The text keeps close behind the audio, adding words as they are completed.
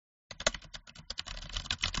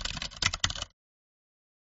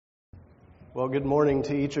Well, good morning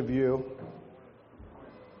to each of you.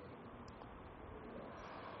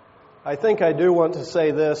 I think I do want to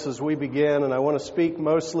say this as we begin, and I want to speak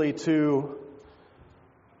mostly to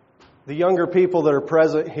the younger people that are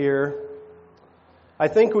present here. I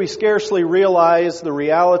think we scarcely realize the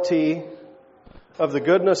reality of the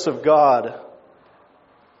goodness of God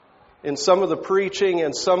in some of the preaching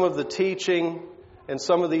and some of the teaching and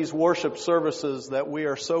some of these worship services that we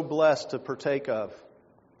are so blessed to partake of.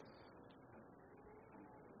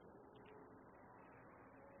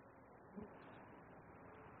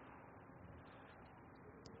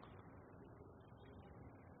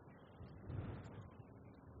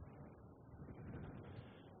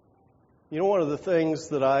 You know, one of the things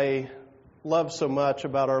that I love so much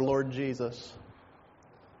about our Lord Jesus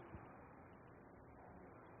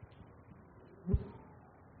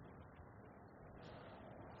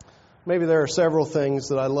maybe there are several things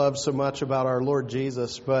that I love so much about our Lord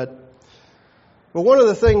Jesus, but one of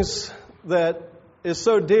the things that is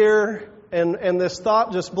so dear and this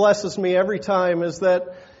thought just blesses me every time is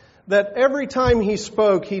that every time He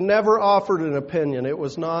spoke, He never offered an opinion. It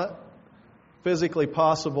was not physically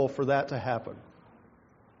possible for that to happen.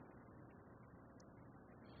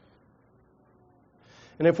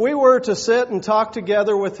 And if we were to sit and talk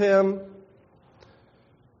together with Him,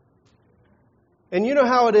 and you know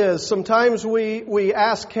how it is, sometimes we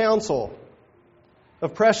ask counsel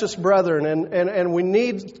of precious brethren and we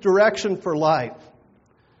need direction for life.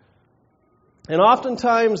 And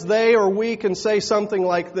oftentimes they or we can say something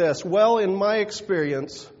like this: well, in my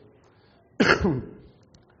experience,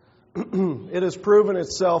 it has proven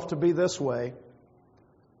itself to be this way.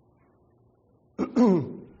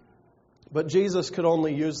 But Jesus could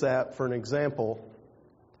only use that for an example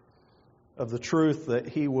of the truth that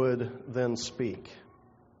He would then speak.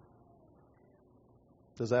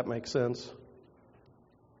 Does that make sense?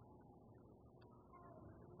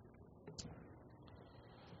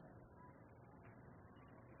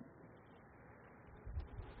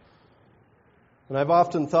 And I've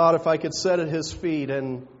often thought if I could sit at His feet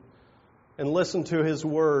and listen to His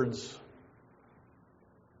words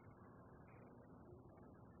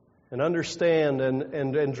and understand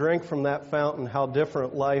and drink from that fountain, how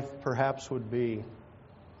different life perhaps would be.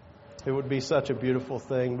 It would be such a beautiful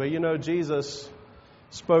thing. But you know, Jesus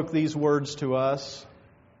spoke these words to us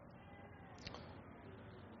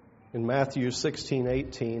in Matthew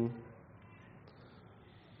 16:18.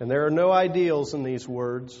 And there are no ideals in these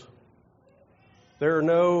words. There are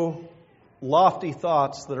no lofty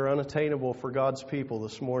thoughts that are unattainable for God's people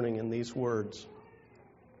this morning in these words.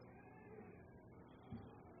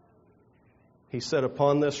 He said,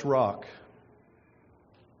 "Upon this rock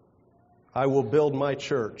I will build my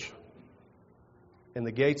church, and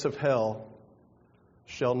the gates of hell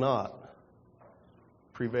shall not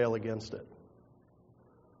prevail against it."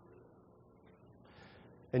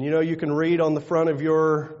 And you know, you can read on the front of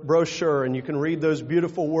your brochure, and you can read those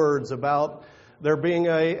beautiful words about there being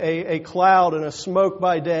a cloud and a smoke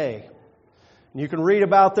by day. And you can read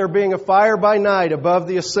about there being a fire by night above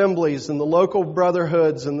the assemblies and the local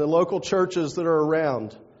brotherhoods and the local churches that are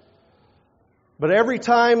around. But every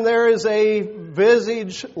time there is a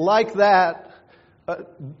visage like that,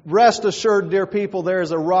 rest assured, dear people, there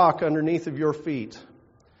is a rock underneath of your feet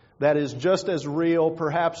that is just as real,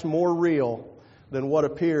 perhaps more real, than what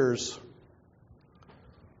appears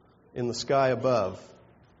in the sky above.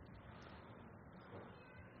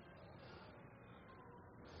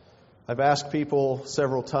 I've asked people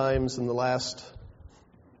several times in the last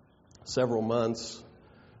several months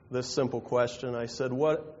this simple question. I said,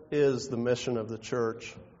 what is the mission of the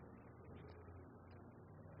church?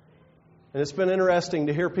 And it's been interesting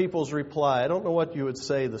to hear people's reply. I don't know what you would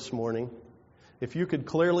say this morning. If you could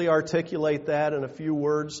clearly articulate that in a few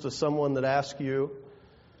words to someone that asked you,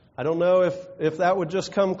 I don't know if that would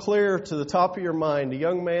just come clear to the top of your mind. A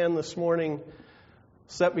young man this morning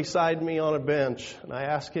sat beside me on a bench, and I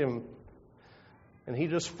asked him, and he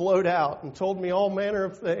just flowed out and told me all manner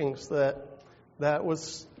of things that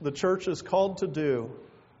was the church is called to do.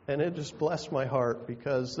 And it just blessed my heart,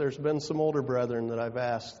 because there's been some older brethren that I've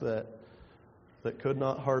asked that could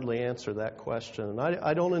not hardly answer that question. And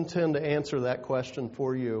I don't intend to answer that question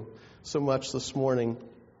for you so much this morning.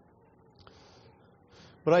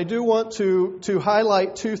 But I do want to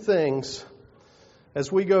highlight two things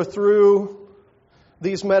as we go through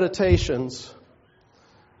these meditations.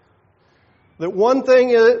 That one thing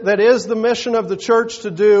that is the mission of the church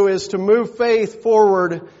to do is to move faith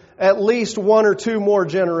forward at least one or two more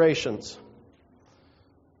generations.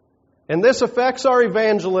 And this affects our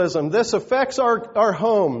evangelism. This affects our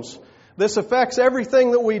homes. This affects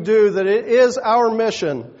everything that we do, that it is our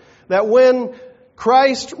mission that when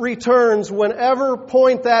Christ returns, whenever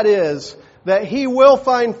point that is, that He will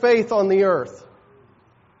find faith on the earth.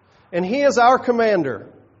 And He is our commander.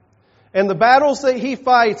 And the battles that He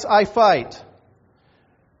fights, I fight.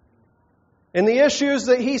 And the issues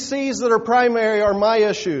that He sees that are primary are my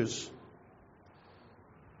issues.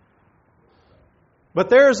 But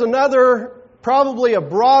there's another, probably a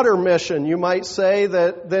broader mission, you might say,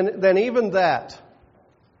 than even that.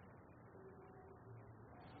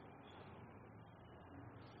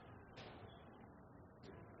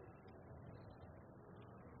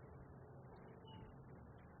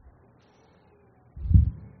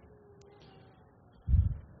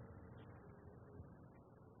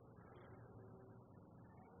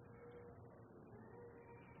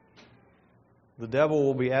 The devil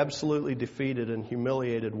will be absolutely defeated and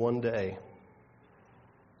humiliated one day.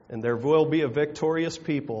 And there will be a victorious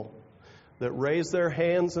people that raise their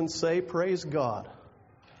hands and say, "Praise God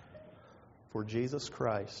for Jesus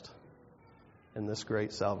Christ and this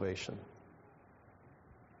great salvation."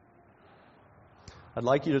 I'd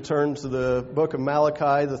like you to turn to the book of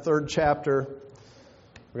Malachi, the 3rd chapter.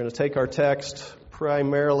 We're going to take our text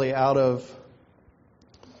primarily out of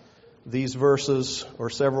these verses, or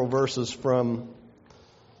several verses from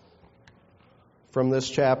this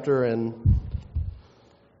chapter, and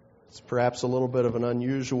it's perhaps a little bit of an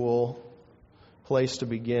unusual place to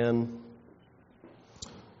begin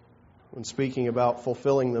when speaking about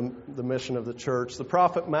fulfilling the mission of the church. The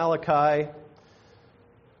prophet Malachi,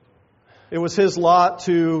 it was his lot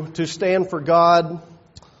to stand for God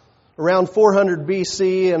around 400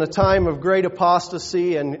 BC in a time of great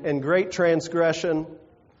apostasy and great transgression.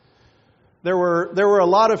 There were a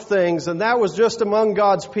lot of things, and that was just among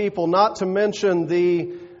God's people, not to mention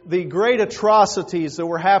the great atrocities that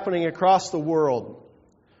were happening across the world.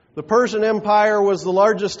 The Persian Empire was the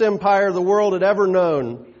largest empire the world had ever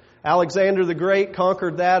known. Alexander the Great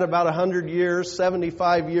conquered that about 100 years,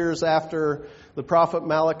 75 years after the prophet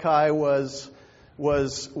Malachi was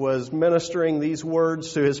ministering these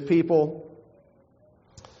words to his people.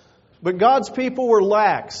 But God's people were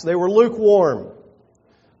lax. They were lukewarm.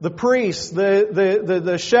 The priests,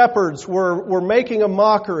 the shepherds were making a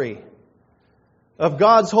mockery of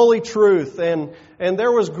God's holy truth, and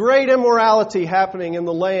there was great immorality happening in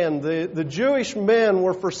the land. The Jewish men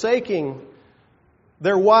were forsaking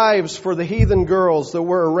their wives for the heathen girls that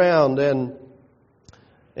were around,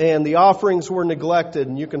 and the offerings were neglected,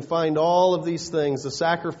 and you can find all of these things, the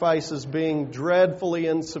sacrifices being dreadfully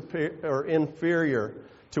inferior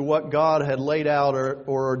to what God had laid out or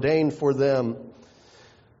ordained for them.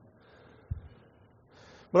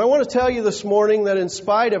 But I want to tell you this morning that in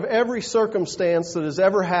spite of every circumstance that has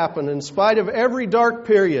ever happened, in spite of every dark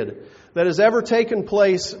period that has ever taken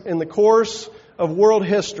place in the course of world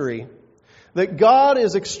history, that God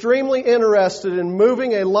is extremely interested in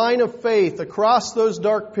moving a line of faith across those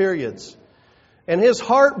dark periods. And His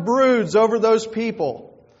heart broods over those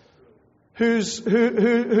people whose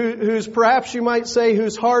perhaps you might say,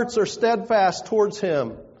 whose hearts are steadfast towards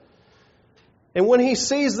Him. And when He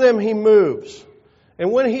sees them, He moves.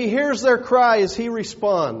 And when He hears their cries, He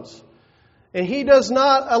responds. And He does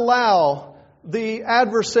not allow the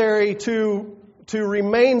adversary to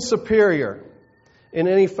remain superior in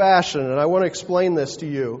any fashion. And I want to explain this to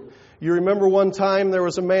you. You remember one time there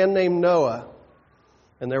was a man named Noah,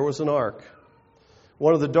 and there was an ark.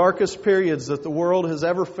 One of the darkest periods that the world has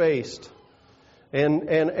ever faced.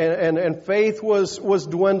 And faith was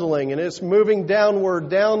dwindling, and it's moving downward,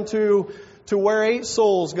 down to where 8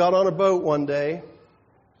 souls got on a boat one day.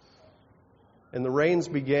 And the rains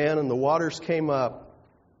began and the waters came up.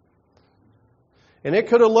 And it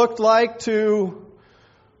could have looked like to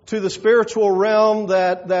the spiritual realm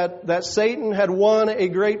that Satan had won a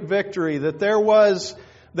great victory, that there was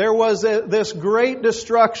this great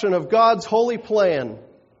destruction of God's holy plan.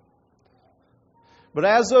 But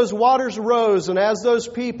as those waters rose and as those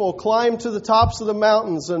people climbed to the tops of the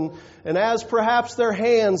mountains and as perhaps their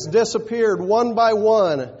hands disappeared one by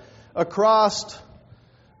one across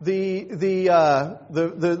the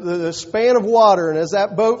span of water, and as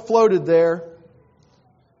that boat floated there,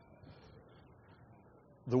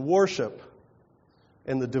 the worship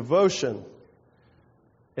and the devotion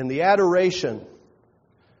and the adoration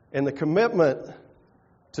and the commitment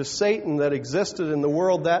to Satan that existed in the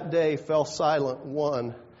world that day fell silent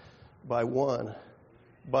one by one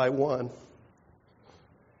by one.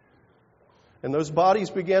 And those bodies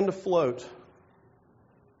began to float.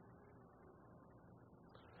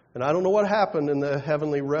 And I don't know what happened in the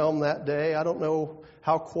heavenly realm that day. I don't know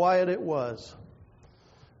how quiet it was.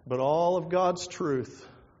 But all of God's truth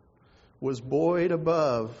was buoyed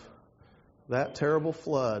above that terrible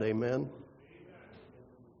flood. Amen.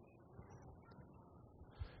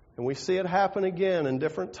 And we see it happen again in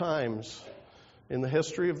different times in the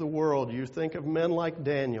history of the world. You think of men like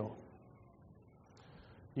Daniel.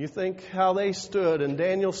 You think how they stood, and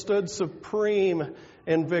Daniel stood supreme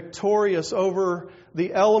and victorious over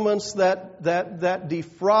the elements that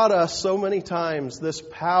defraud us so many times. This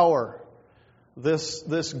power,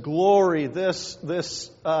 this glory, this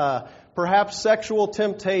perhaps sexual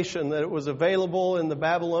temptation that was available in the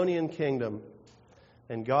Babylonian kingdom.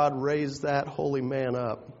 And God raised that holy man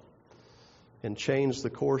up and changed the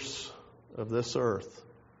course of this earth.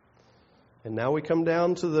 And now we come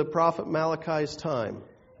down to the prophet Malachi's time.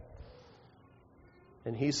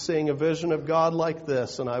 And he's seeing a vision of God like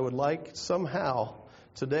this. And I would like somehow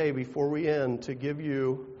today, before we end, to give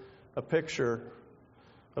you a picture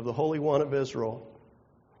of the Holy One of Israel,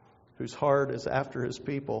 whose heart is after His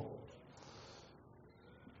people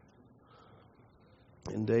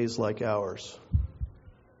in days like ours.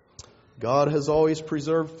 God has always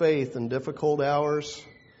preserved faith in difficult hours,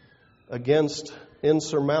 against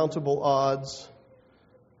insurmountable odds,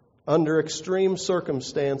 under extreme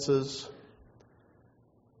circumstances,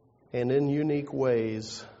 and in unique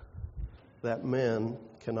ways that men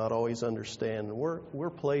cannot always understand. And we're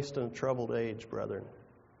placed in a troubled age, brethren.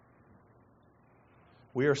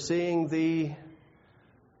 We are seeing the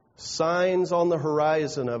signs on the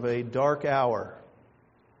horizon of a dark hour.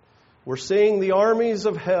 We're seeing the armies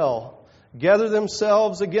of hell gather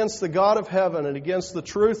themselves against the God of heaven and against the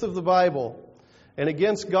truth of the Bible and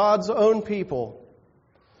against God's own people.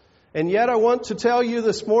 And yet I want to tell you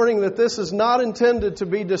this morning that this is not intended to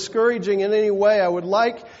be discouraging in any way. I would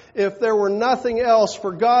like, if there were nothing else,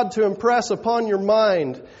 for God to impress upon your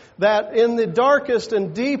mind that in the darkest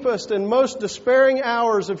and deepest and most despairing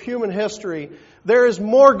hours of human history, there is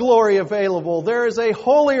more glory available. There is a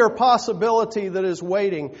holier possibility that is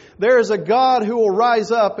waiting. There is a God who will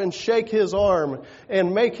rise up and shake His arm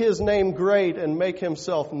and make His name great and make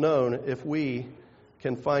Himself known if we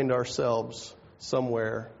can find ourselves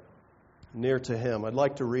somewhere near to Him. I'd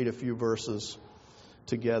like to read a few verses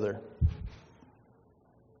together.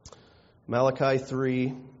 Malachi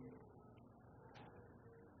 3.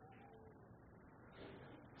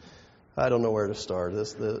 I don't know where to start.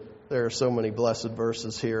 There are so many blessed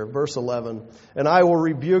verses here. Verse 11. And I will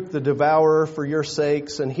rebuke the devourer for your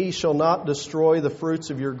sakes, and he shall not destroy the fruits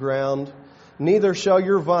of your ground. Neither shall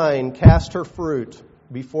your vine cast her fruit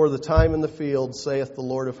before the time in the field, saith the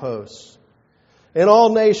Lord of hosts. And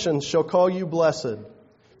all nations shall call you blessed,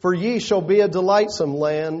 for ye shall be a delightsome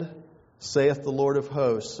land, saith the Lord of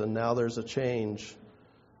hosts. And now there's a change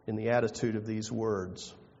in the attitude of these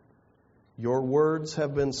words. Your words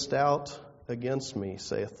have been stout against me,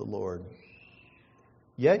 saith the Lord.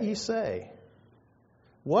 Yet ye say,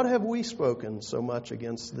 what have we spoken so much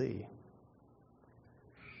against thee?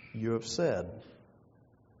 You have said,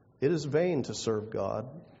 it is vain to serve God.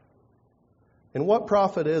 And what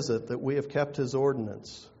profit is it that we have kept His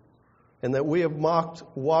ordinance, and that we have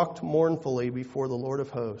walked mournfully before the Lord of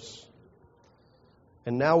hosts?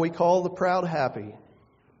 And now we call the proud happy.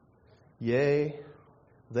 Yea,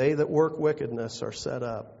 they that work wickedness are set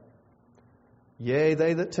up. Yea,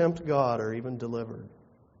 they that tempt God are even delivered.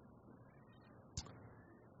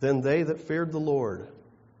 Then they that feared the Lord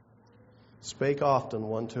spake often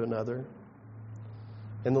one to another,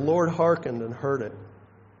 and the Lord hearkened and heard it.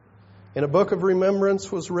 And a book of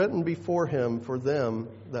remembrance was written before Him for them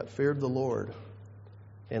that feared the Lord,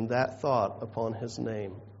 and that thought upon His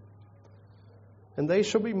name. And they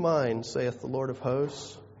shall be mine, saith the Lord of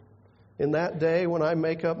hosts, in that day when I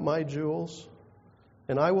make up my jewels,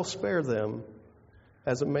 and I will spare them,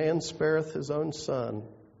 as a man spareth his own son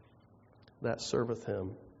that serveth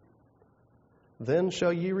him. Then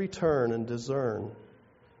shall ye return and discern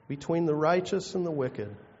between the righteous and the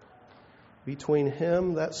wicked, between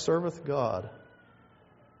him that serveth God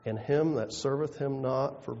and him that serveth Him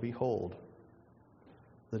not. For behold,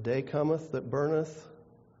 the day cometh that burneth,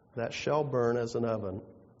 that shall burn as an oven,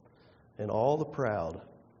 and all the proud,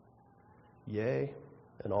 yea,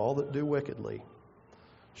 and all that do wickedly,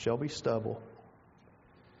 shall be stubble.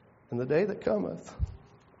 And the day that cometh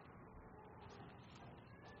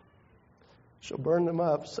shall burn them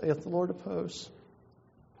up, saith the Lord of hosts,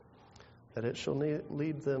 that it shall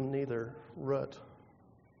lead them neither root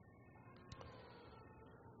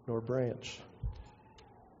nor branch.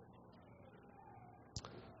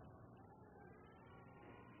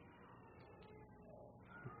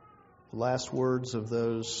 The last words of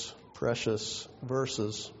those precious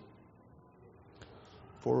verses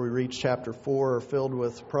before we reach chapter 4 are filled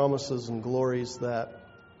with promises and glories that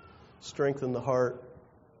strengthen the heart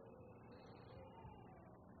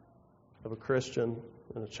of a Christian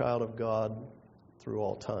and a child of God through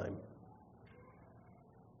all time.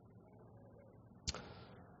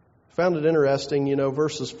 I found it interesting,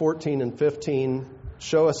 verses 14 and 15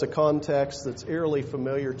 show us a context that's eerily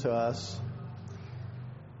familiar to us.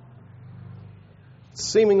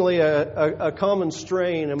 Seemingly a common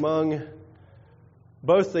strain among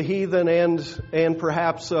both the heathen and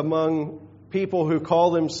perhaps among people who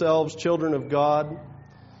call themselves children of God.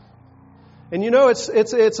 And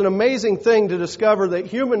it's an amazing thing to discover that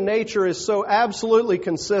human nature is so absolutely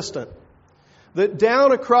consistent that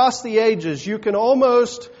down across the ages you can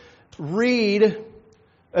almost read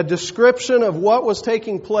a description of what was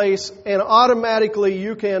taking place and automatically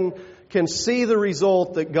you can see the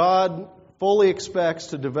result that God fully expects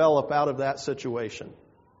to develop out of that situation.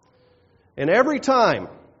 And every time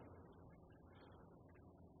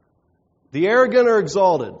the arrogant are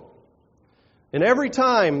exalted, and every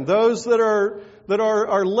time those that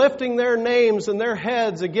are lifting their names and their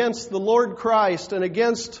heads against the Lord Christ and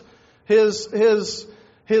against His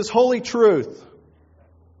holy truth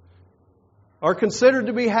are considered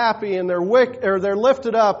to be happy, and they're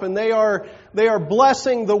lifted up, and they are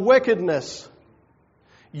blessing the wickedness,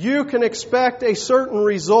 you can expect a certain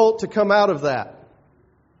result to come out of that.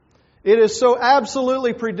 It is so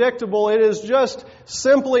absolutely predictable. It is just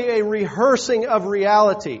simply a rehearsing of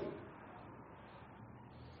reality.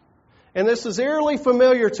 And this is eerily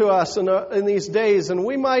familiar to us in these days, and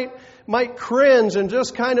we might cringe and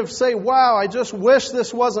just kind of say, wow, I just wish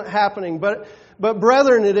this wasn't happening. But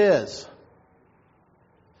brethren, it is.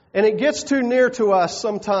 And it gets too near to us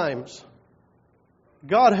sometimes.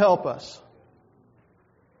 God help us.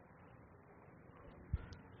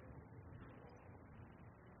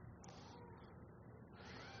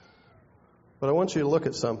 But I want you to look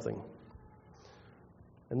at something.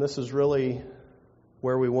 And this is really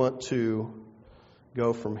where we want to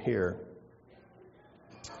go from here.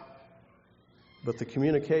 But the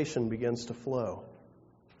communication begins to flow.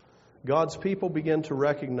 God's people begin to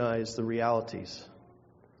recognize the realities.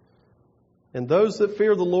 And those that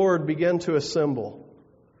fear the Lord begin to assemble.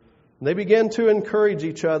 They begin to encourage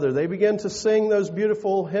each other. They begin to sing those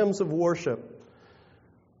beautiful hymns of worship.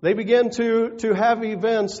 They begin to have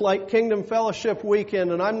events like Kingdom Fellowship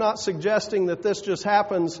Weekend, and I'm not suggesting that this just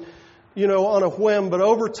happens, on a whim, but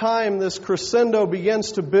over time this crescendo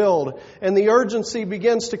begins to build, and the urgency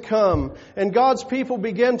begins to come, and God's people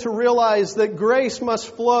begin to realize that grace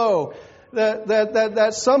must flow,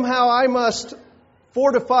 that somehow I must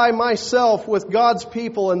fortify myself with God's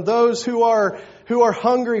people and those who are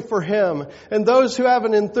hungry for Him and those who have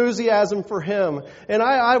an enthusiasm for Him. And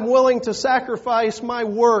I'm willing to sacrifice my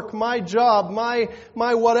work, my job, my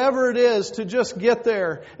whatever it is to just get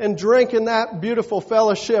there and drink in that beautiful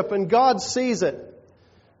fellowship. And God sees it.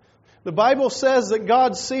 The Bible says that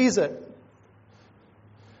God sees it.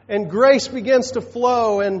 And grace begins to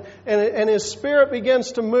flow and His Spirit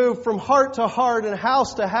begins to move from heart to heart and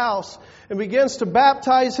house to house and begins to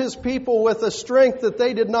baptize His people with a strength that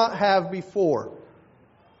they did not have before.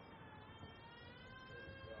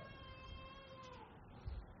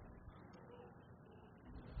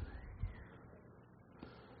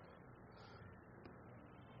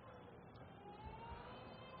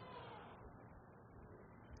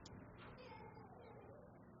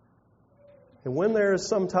 And when there is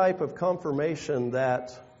some type of confirmation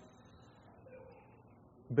that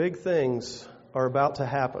big things are about to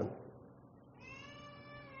happen,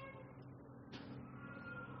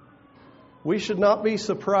 we should not be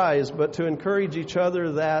surprised, but to encourage each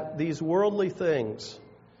other that these worldly things,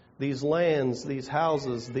 these lands, these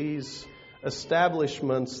houses, these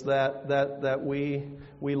establishments that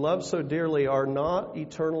we love so dearly are not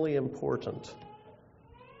eternally important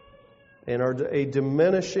and are a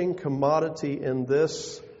diminishing commodity in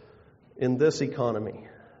this economy.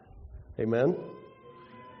 Amen?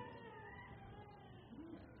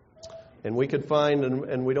 And we could find,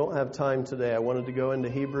 and we don't have time today, I wanted to go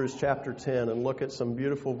into Hebrews chapter 10 and look at some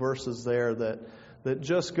beautiful verses there that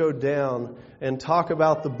just go down and talk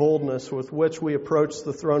about the boldness with which we approach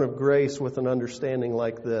the throne of grace with an understanding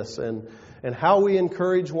like this, and how we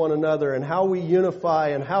encourage one another, and how we unify,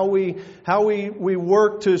 and how we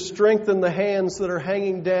work to strengthen the hands that are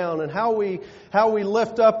hanging down, and how we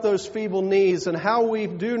lift up those feeble knees, and how we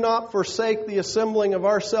do not forsake the assembling of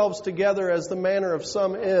ourselves together as the manner of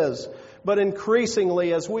some is. But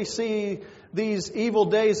increasingly, as we see these evil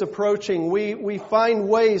days approaching, we find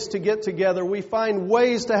ways to get together. We find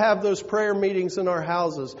ways to have those prayer meetings in our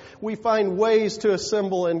houses. We find ways to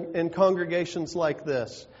assemble in congregations like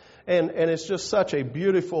this. And it's just such a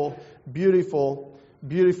beautiful, beautiful,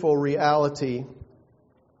 beautiful reality.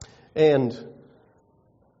 And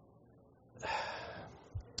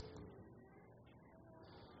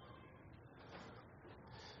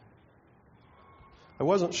I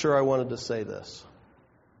wasn't sure I wanted to say this.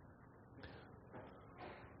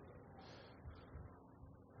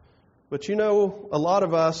 But you know, a lot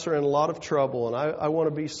of us are in a lot of trouble, and I want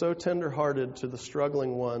to be so tender-hearted to the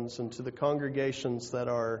struggling ones and to the congregations that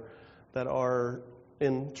are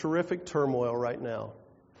in terrific turmoil right now.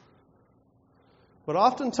 But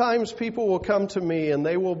oftentimes people will come to me and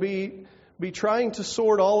they will be trying to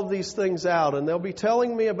sort all of these things out, and they'll be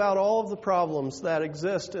telling me about all of the problems that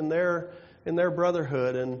exist in their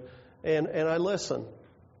brotherhood, and I listen.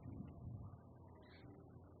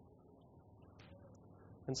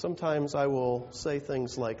 And sometimes I will say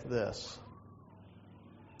things like this: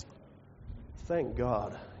 thank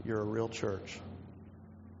God you're a real church.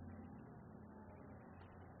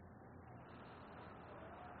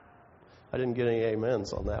 I didn't get any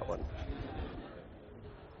amens on that one.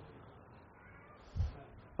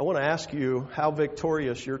 I want to ask you how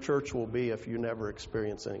victorious your church will be if you never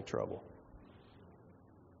experience any trouble.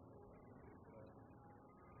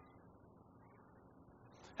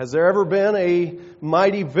 Has there ever been a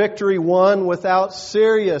mighty victory won without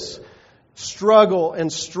serious struggle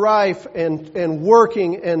and strife and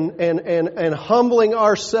working and humbling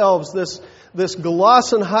ourselves, this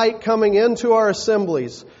Gelassenheit coming into our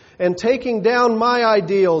assemblies and taking down my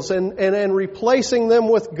ideals and replacing them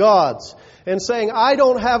with God's and saying, I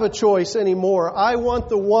don't have a choice anymore. I want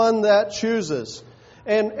the one that chooses.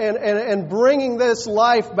 And bringing this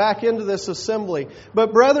life back into this assembly.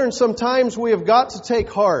 But brethren, sometimes we have got to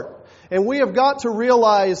take heart. And we have got to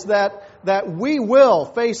realize that we will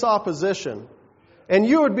face opposition. And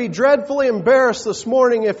you would be dreadfully embarrassed this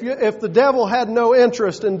morning if the devil had no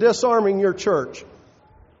interest in disarming your church.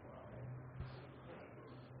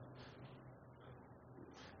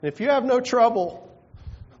 And if you have no trouble,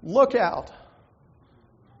 look out.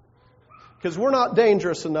 Because we're not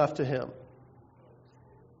dangerous enough to him.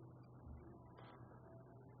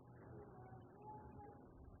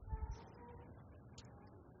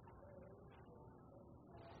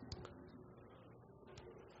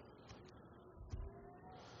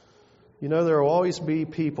 You know, there will always be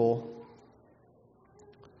people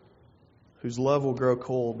whose love will grow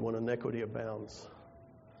cold when iniquity abounds.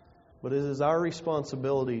 But it is our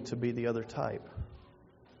responsibility to be the other type.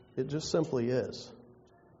 It just simply is.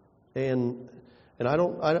 And I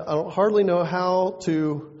don't hardly know how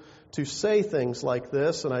to say things like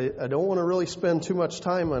this, and I don't want to really spend too much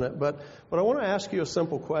time on it, but I want to ask you a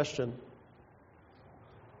simple question.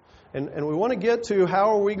 And we want to get to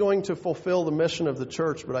how are we going to fulfill the mission of the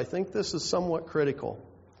church, but I think this is somewhat critical.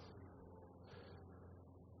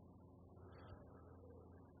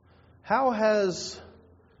 How has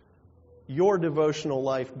your devotional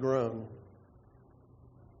life grown?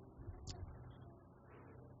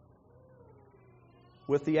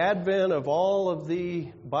 With the advent of all of the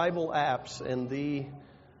Bible apps and the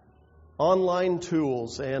online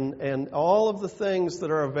tools and all of the things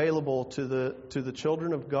that are available to the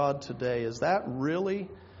children of God today, is that really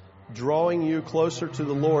drawing you closer to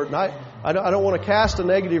the Lord? And I don't want to cast a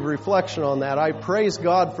negative reflection on that. I praise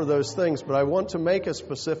God for those things, but I want to make a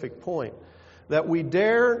specific point. That we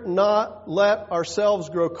dare not let ourselves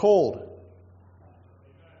grow cold.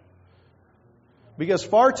 Because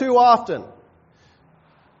far too often,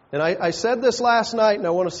 and I said this last night, and I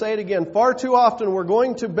want to say it again. Far too often we're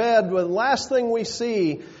going to bed with the last thing we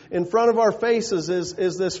see in front of our faces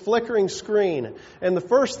is this flickering screen. And the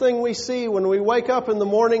first thing we see when we wake up in the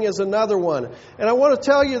morning is another one. And I want to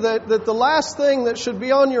tell you that the last thing that should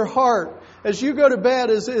be on your heart as you go to bed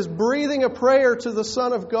is breathing a prayer to the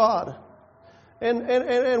Son of God.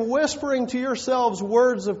 And whispering to yourselves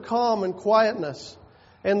words of calm and quietness.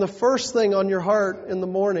 And the first thing on your heart in the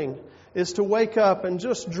morning is to wake up and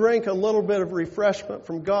just drink a little bit of refreshment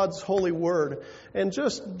from God's holy word. And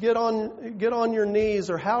just get on your knees,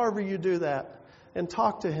 or however you do that, and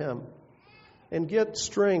talk to Him. And get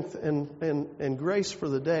strength and grace for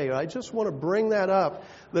the day. I just want to bring that up,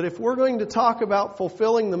 that if we're going to talk about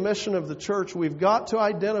fulfilling the mission of the church, we've got to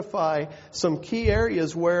identify some key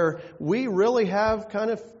areas where we really have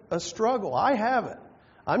kind of a struggle. I have it.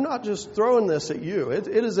 I'm not just throwing this at you. It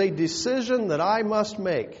is a decision that I must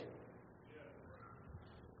make.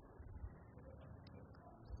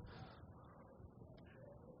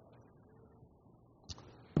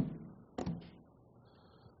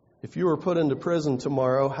 If you were put into prison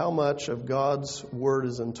tomorrow, how much of God's Word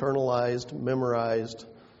is internalized, memorized,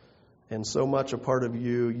 and so much a part of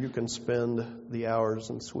you, you can spend the hours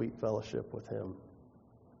in sweet fellowship with Him?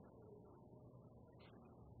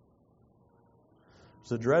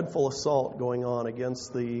 There's a dreadful assault going on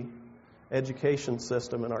against the education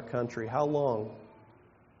system in our country. How long,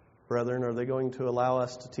 brethren, are they going to allow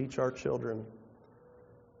us to teach our children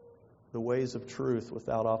the ways of truth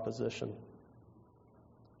without opposition?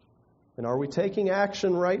 And are we taking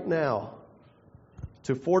action right now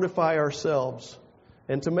to fortify ourselves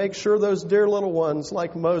and to make sure those dear little ones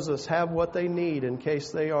like Moses have what they need in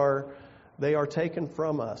case they are taken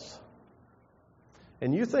from us?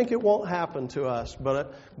 And you think it won't happen to us,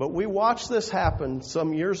 but we watched this happen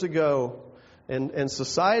some years ago, and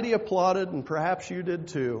society applauded, and perhaps you did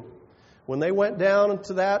too, when they went down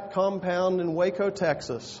into that compound in Waco,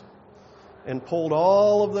 Texas, and pulled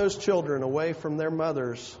all of those children away from their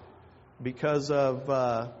mothers because of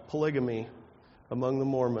polygamy among the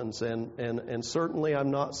Mormons. And certainly I'm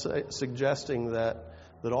not suggesting that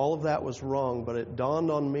all of that was wrong, but it dawned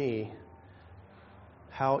on me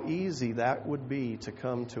how easy that would be to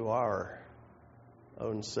come to our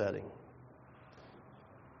own setting.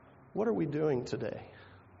 What are we doing today?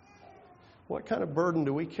 What kind of burden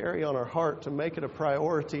do we carry on our heart to make it a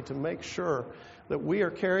priority to make sure that we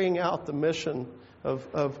are carrying out the mission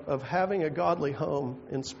of having a godly home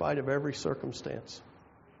in spite of every circumstance?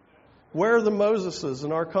 Where are the Moseses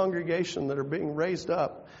in our congregation that are being raised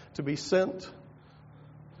up to be sent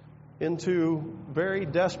into very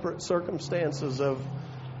desperate circumstances of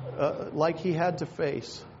like he had to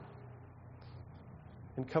face,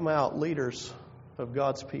 and come out leaders of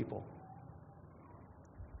God's people?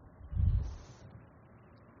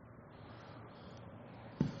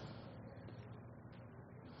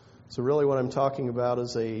 So really what I'm talking about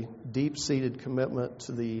is a deep-seated commitment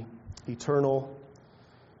to the eternal,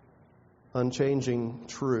 unchanging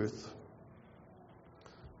truth.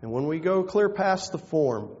 And when we go clear past the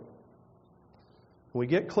form, we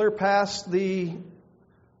get clear past the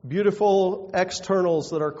beautiful externals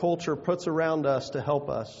that our culture puts around us to help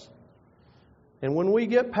us, and when we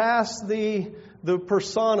get past the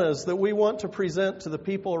personas that we want to present to the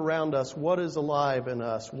people around us, what is alive in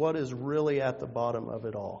us? What is really at the bottom of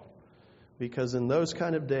it all? Because in those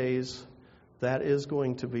kind of days, that is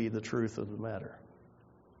going to be the truth of the matter.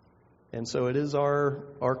 And so it is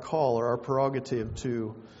our call or our prerogative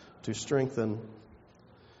to strengthen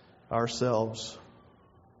ourselves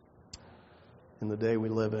in the day we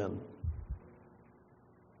live in.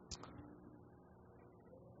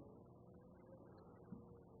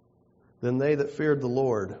 Then they that feared the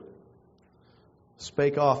Lord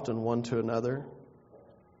spake often one to another,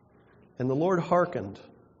 and the Lord hearkened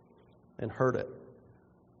and heard it.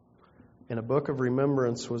 And a book of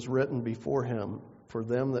remembrance was written before him for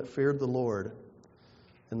them that feared the Lord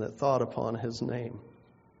and that thought upon his name.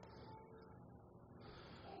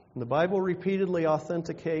 And the Bible repeatedly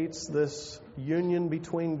authenticates this union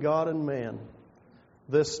between God and man,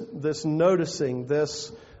 this noticing,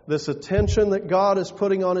 this attention that God is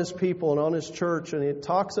putting on His people and on His church, and it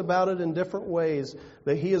talks about it in different ways,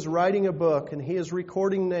 that He is writing a book and He is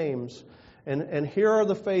recording names, and here are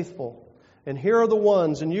the faithful, and here are the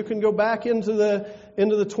ones, and you can go back into the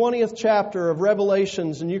 20th chapter of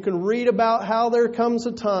Revelations, and you can read about how there comes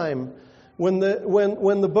a time when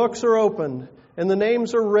the books are opened and the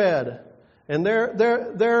names are read, and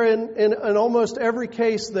there in almost every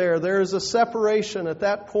case there is a separation at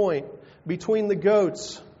that point between the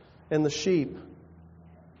goats and the sheep,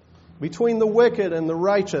 between the wicked and the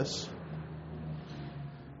righteous.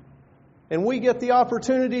 And we get the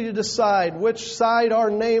opportunity to decide which side our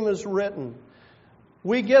name is written.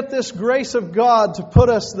 We get this grace of God to put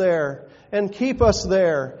us there and keep us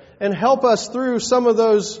there and help us through some of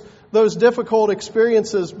those difficult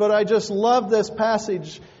experiences. But I just love this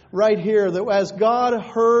passage right here, that as God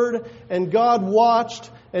heard and God watched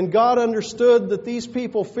and God understood that these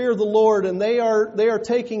people fear the Lord, and they are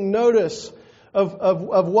taking notice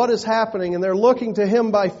of what is happening, and they're looking to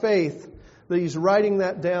Him by faith, that He's writing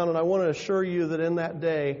that down. And I want to assure you that in that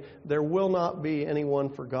day, there will not be anyone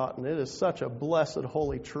forgotten. It is such a blessed,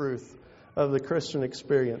 holy truth of the Christian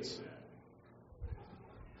experience.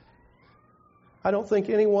 I don't think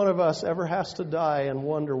any one of us ever has to die and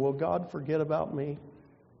wonder, will God forget about me?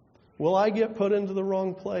 Will I get put into the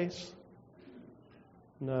wrong place?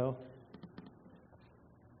 No.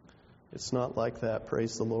 It's not like that,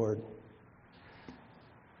 praise the Lord.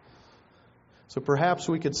 So perhaps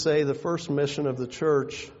we could say the first mission of the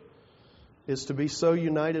church is to be so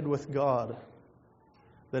united with God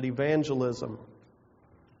that evangelism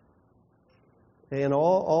and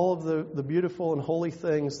all of the beautiful and holy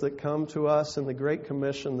things that come to us in the Great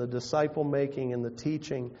Commission, the disciple making and the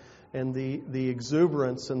teaching and the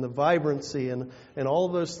exuberance and the vibrancy and all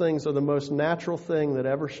of those things are the most natural thing that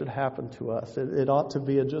ever should happen to us. It ought to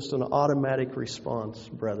be just an automatic response,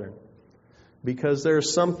 brethren. Because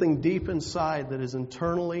there's something deep inside that is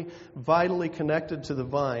internally, vitally connected to the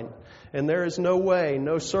vine. And there is no way,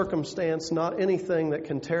 no circumstance, not anything that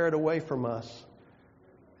can tear it away from us.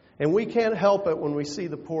 And we can't help it when we see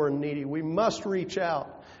the poor and needy. We must reach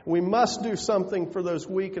out. We must do something for those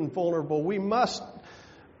weak and vulnerable. We must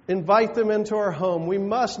invite them into our home. We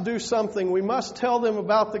must do something. We must tell them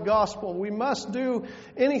about the gospel. We must do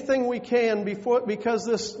anything we can because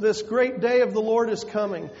this great day of the Lord is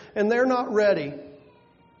coming. And they're not ready.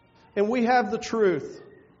 And we have the truth.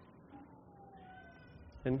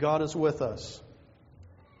 And God is with us.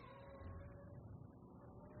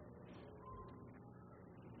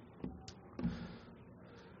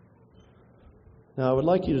 Now, I would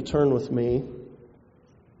like you to turn with me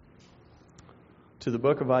to the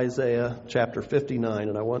book of Isaiah, chapter 59.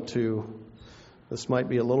 And this might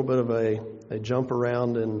be a little bit of a jump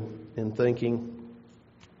around in thinking.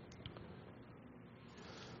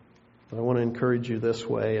 But I want to encourage you this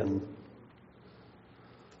way. And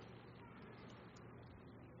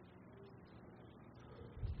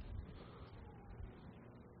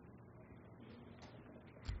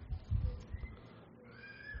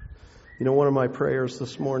one of my prayers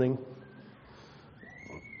this morning,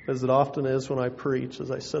 as it often is when I preach, as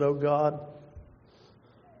I said, "Oh God,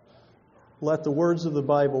 let the words of the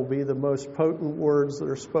Bible be the most potent words that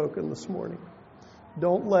are spoken this morning.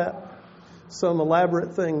 Don't let some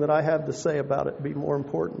elaborate thing that I have to say about it be more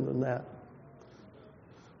important than that.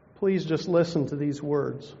 Please just listen to these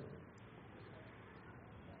words."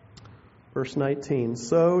 Verse 19,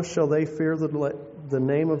 "So shall they fear the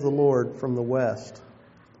name of the Lord from the west,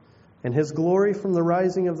 and His glory from the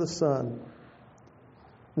rising of the sun.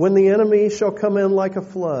 When the enemy shall come in like a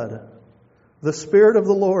flood, the Spirit of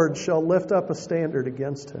the Lord shall lift up a standard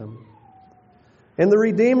against him. And the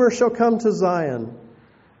Redeemer shall come to Zion,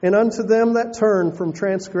 and unto them that turn from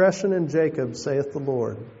transgression in Jacob, saith the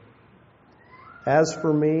Lord. As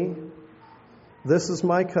for me, this is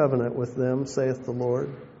my covenant with them, saith the Lord.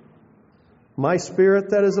 My Spirit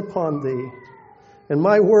that is upon thee, and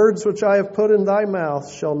my words which I have put in thy mouth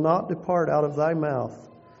shall not depart out of thy mouth,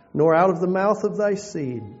 nor out of the mouth of thy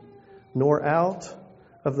seed, nor out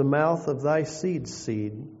of the mouth of thy seed's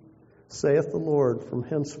seed, saith the Lord, from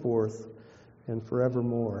henceforth and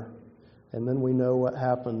forevermore." And then we know what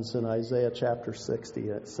happens in Isaiah chapter 60.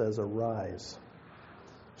 It says, "Arise,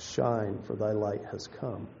 shine, for thy light has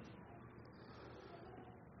come."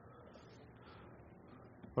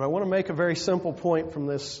 But I want to make a very simple point from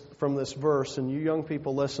this verse, and you young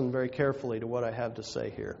people listen very carefully to what I have to say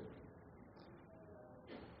here.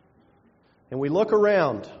 And we look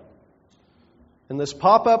around, and this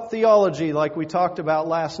pop-up theology, like we talked about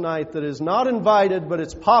last night, that is not invited, but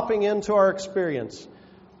it's popping into our experience.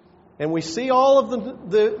 And we see all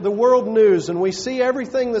of the world news, and we see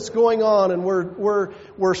everything that's going on, and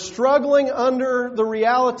we're struggling under the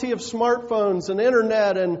reality of smartphones and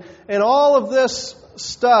internet and all of this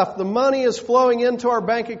stuff. The money is flowing into our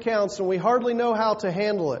bank accounts, and we hardly know how to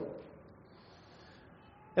handle it.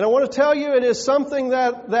 And I want to tell you, it is something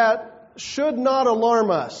that should not alarm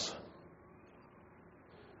us.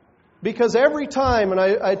 Because every time, and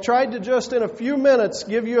I tried to just in a few minutes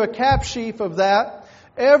give you a cap sheaf of that,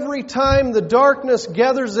 every time the darkness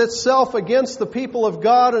gathers itself against the people of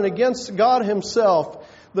God and against God Himself,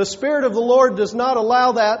 the Spirit of the Lord does not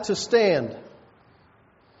allow that to stand.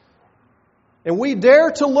 And we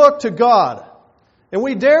dare to look to God. And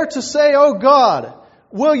we dare to say, "Oh God,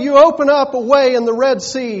 will you open up a way in the Red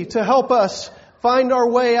Sea to help us find our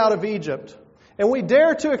way out of Egypt?" And we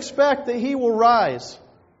dare to expect that He will rise.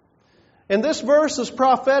 And this verse is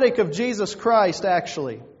prophetic of Jesus Christ,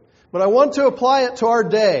 actually. But I want to apply it to our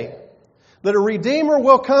day. That a Redeemer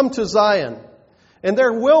will come to Zion. And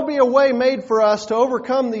there will be a way made for us to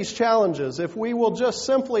overcome these challenges if we will just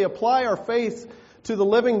simply apply our faith to the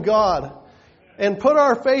living God and put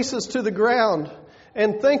our faces to the ground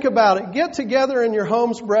and think about it. Get together in your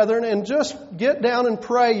homes, brethren, and just get down and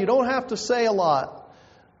pray. You don't have to say a lot.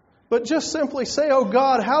 But just simply say, "Oh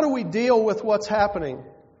God, how do we deal with what's happening?"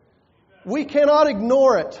 We cannot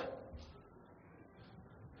ignore it.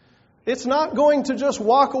 It's not going to just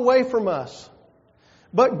walk away from us.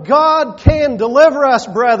 But God can deliver us,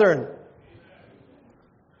 brethren.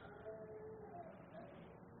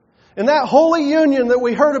 And that holy union that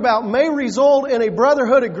we heard about may result in a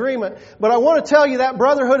brotherhood agreement. But I want to tell you that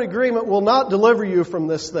brotherhood agreement will not deliver you from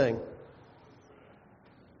this thing.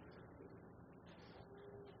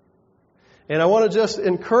 And I want to just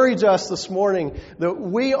encourage us this morning that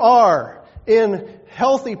we are in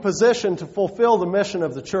healthy position to fulfill the mission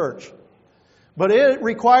of the church. But it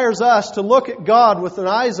requires us to look at God with the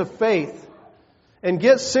eyes of faith and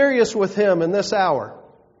get serious with Him in this hour.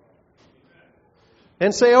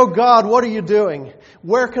 And say, oh God, what are you doing?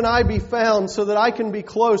 Where can I be found so that I can be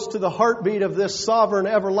close to the heartbeat of this sovereign,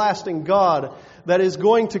 everlasting God that is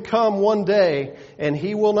going to come one day and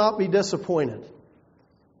He will not be disappointed?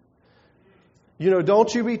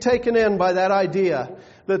 Don't you be taken in by that idea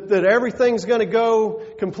that everything's going to go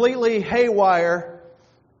completely haywire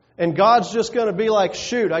and God's just going to be like,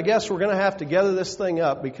 shoot, I guess we're going to have to gather this thing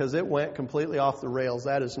up because it went completely off the rails.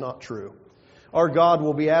 That is not true. Our God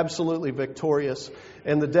will be absolutely victorious,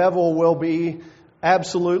 and the devil will be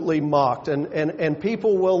absolutely mocked. And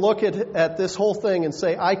people will look at this whole thing and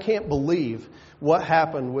say, I can't believe what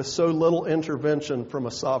happened with so little intervention from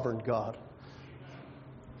a sovereign God.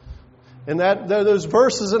 And those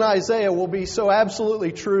verses in Isaiah will be so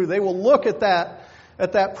absolutely true. They will look at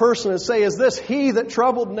that person and say, is this he that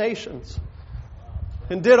troubled nations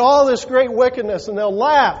and did all this great wickedness? And they'll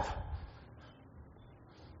laugh.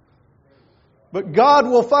 But God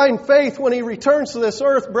will find faith when He returns to this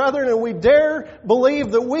earth, brethren, and we dare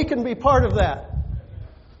believe that we can be part of that.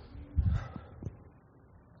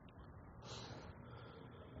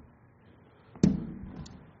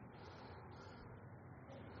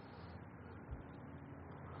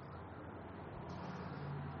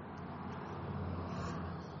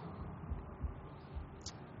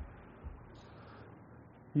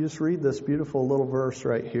 You just read this beautiful little verse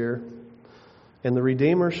right here. And the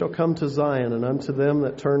Redeemer shall come to Zion, and unto them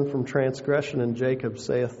that turn from transgression in Jacob,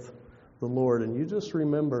 saith the Lord. And you just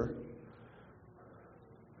remember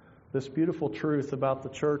this beautiful truth about the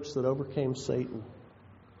church that overcame Satan.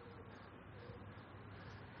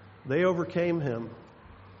 They overcame him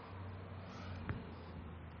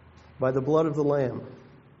by the blood of the Lamb,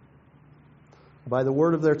 by the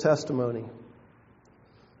word of their testimony,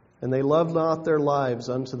 and they loved not their lives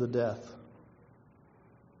unto the death.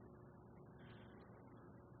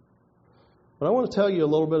 But I want to tell you a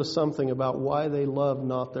little bit of something about why they loved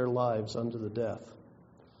not their lives unto the death.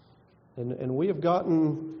 And we have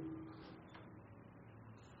gotten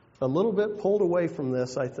a little bit pulled away from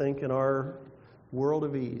this, I think, in our world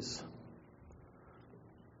of ease.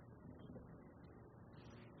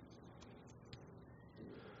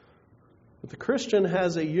 But the Christian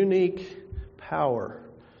has a unique power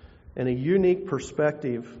and a unique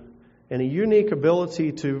perspective and a unique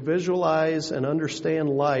ability to visualize and understand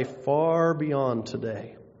life far beyond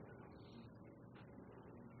today.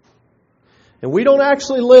 And we don't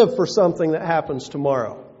actually live for something that happens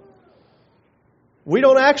tomorrow. We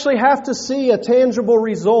don't actually have to see a tangible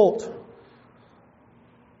result.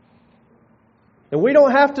 And we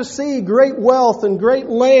don't have to see great wealth and great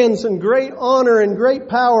lands and great honor and great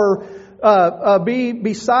power be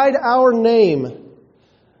beside our name.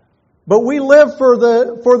 But we live for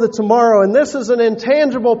the tomorrow, and this is an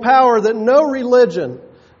intangible power that no religion,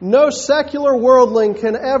 no secular worldling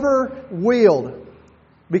can ever wield,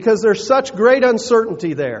 because there's such great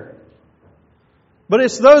uncertainty there. But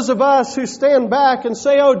it's those of us who stand back and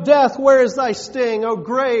say, "O death, where is thy sting? O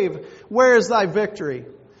grave, where is thy victory?"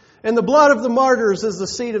 And the blood of the martyrs is the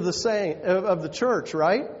seed of the church,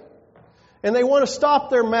 right? And they want to stop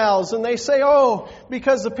their mouths, and they say, "Oh,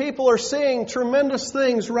 because the people are seeing tremendous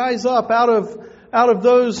things rise up out of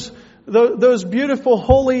those beautiful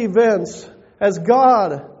holy events, as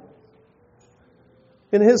God,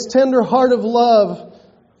 in His tender heart of love,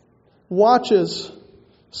 watches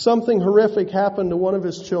something horrific happen to one of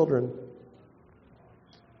His children."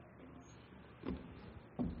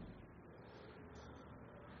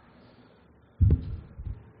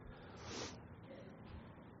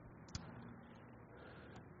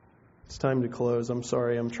 It's time to close. I'm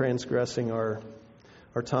sorry, I'm transgressing our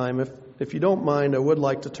time. If you don't mind, I would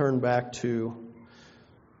like to turn back to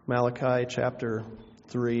Malachi chapter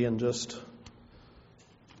 3 and just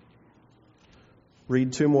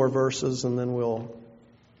read 2 more verses, and then we'll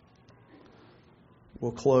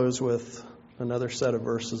close with another set of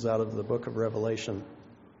verses out of the book of Revelation.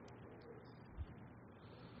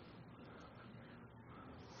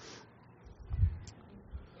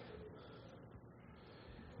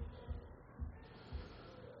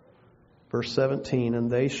 Verse 17, "And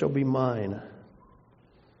they shall be mine,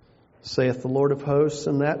 saith the Lord of hosts,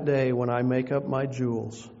 in that day when I make up my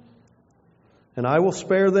jewels. And I will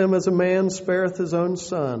spare them as a man spareth his own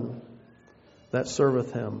son that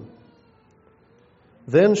serveth him.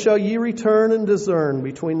 Then shall ye return and discern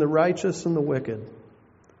between the righteous and the wicked,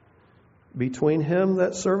 between him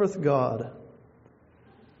that serveth God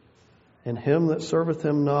and him that serveth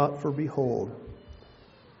him not. For behold,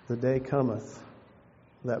 the day cometh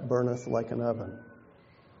that burneth like an oven."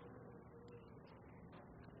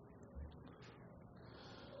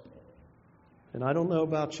 And I don't know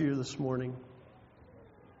about you this morning,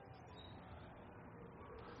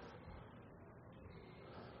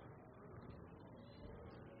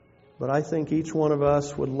 but I think each one of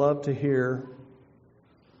us would love to hear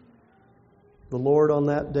the Lord on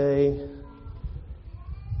that day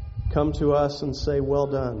come to us and say, "Well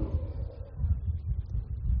done,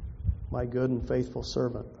 my good and faithful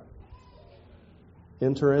servant.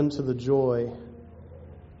 Enter into the joy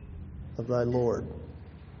of thy Lord."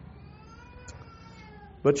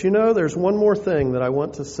 But there's one more thing that I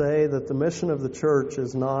want to say, that the mission of the church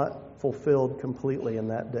is not fulfilled completely in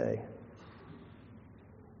that day.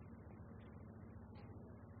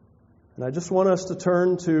 And I just want us to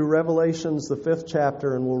turn to Revelations, the 5th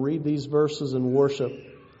chapter, and we'll read these verses in worship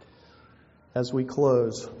as we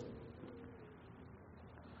close.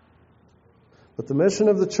 But the mission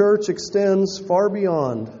of the church extends far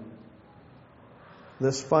beyond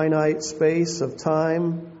this finite space of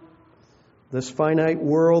time, this finite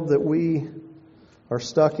world that we are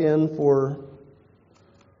stuck in for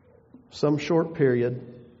some short period.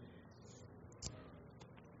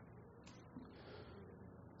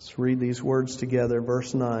 Let's read these words together.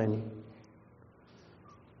 Verse 9.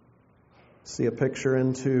 See a picture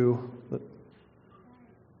into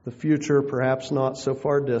the future, perhaps not so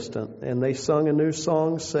far distant. "And they sung a new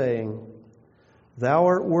song, saying, Thou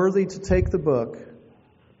art worthy to take the book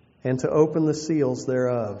and to open the seals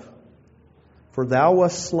thereof. For thou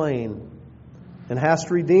wast slain, and hast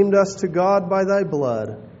redeemed us to God by thy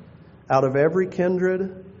blood, out of every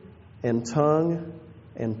kindred and tongue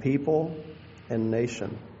and people and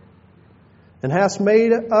nation. And hast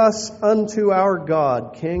made us unto our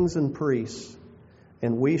God kings and priests,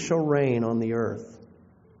 and we shall reign on the earth.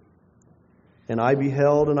 And I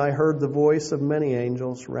beheld, and I heard the voice of many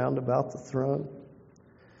angels round about the throne,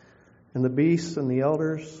 and the beasts and the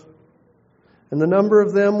elders. And the number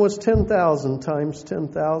of them was 10,000 times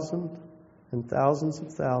 10,000, and thousands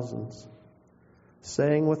of thousands,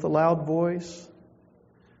 saying with a loud voice,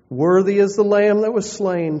 Worthy is the Lamb that was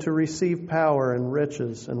slain to receive power and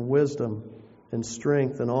riches and wisdom and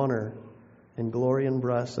strength and honor and glory and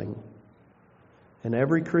blessing. And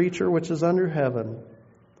every creature which is under heaven,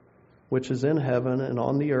 which is in heaven and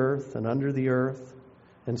on the earth and under the earth,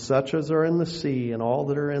 and such as are in the sea and all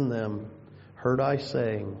that are in them, heard I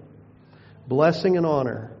saying, Blessing and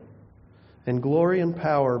honor and glory and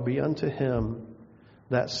power be unto him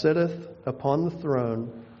that sitteth upon the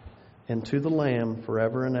throne and to the Lamb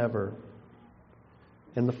forever and ever.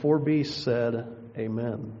 And the 4 beasts said,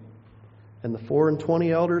 Amen. And the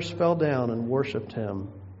 24 elders fell down and worshipped him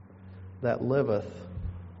that liveth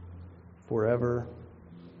forever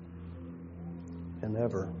and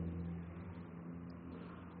ever.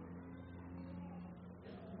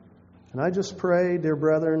 And I just pray, dear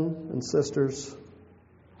brethren and sisters,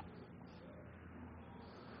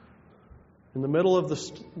 in the middle of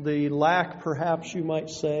the lack, perhaps you might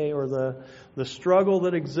say, or the struggle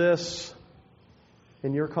that exists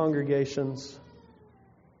in your congregations,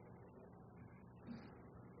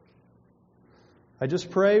 I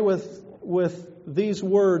just pray with these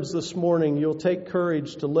words this morning, you'll take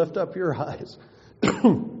courage to lift up your eyes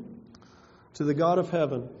to the God of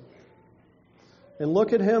heaven and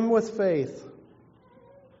look at Him with faith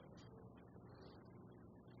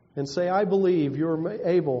and say, I believe you're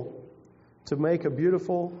able to make a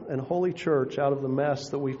beautiful and holy church out of the mess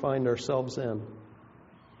that we find ourselves in.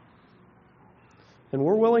 And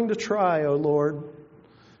we're willing to try, O Lord,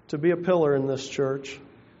 to be a pillar in this church.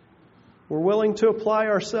 We're willing to apply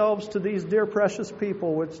ourselves to these dear precious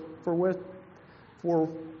people for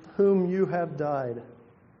whom you have died.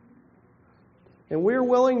 And we're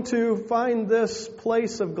willing to find this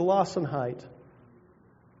place of Gelassenheit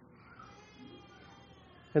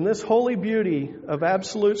and this holy beauty of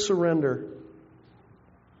absolute surrender.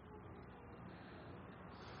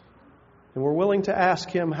 And we're willing to ask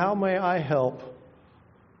Him, how may I help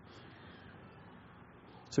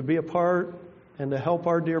to be a part and to help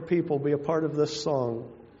our dear people be a part of this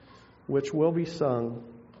song, which will be sung,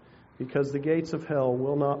 because the gates of hell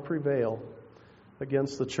will not prevail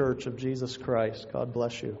against the church of Jesus Christ. God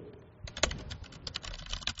bless you.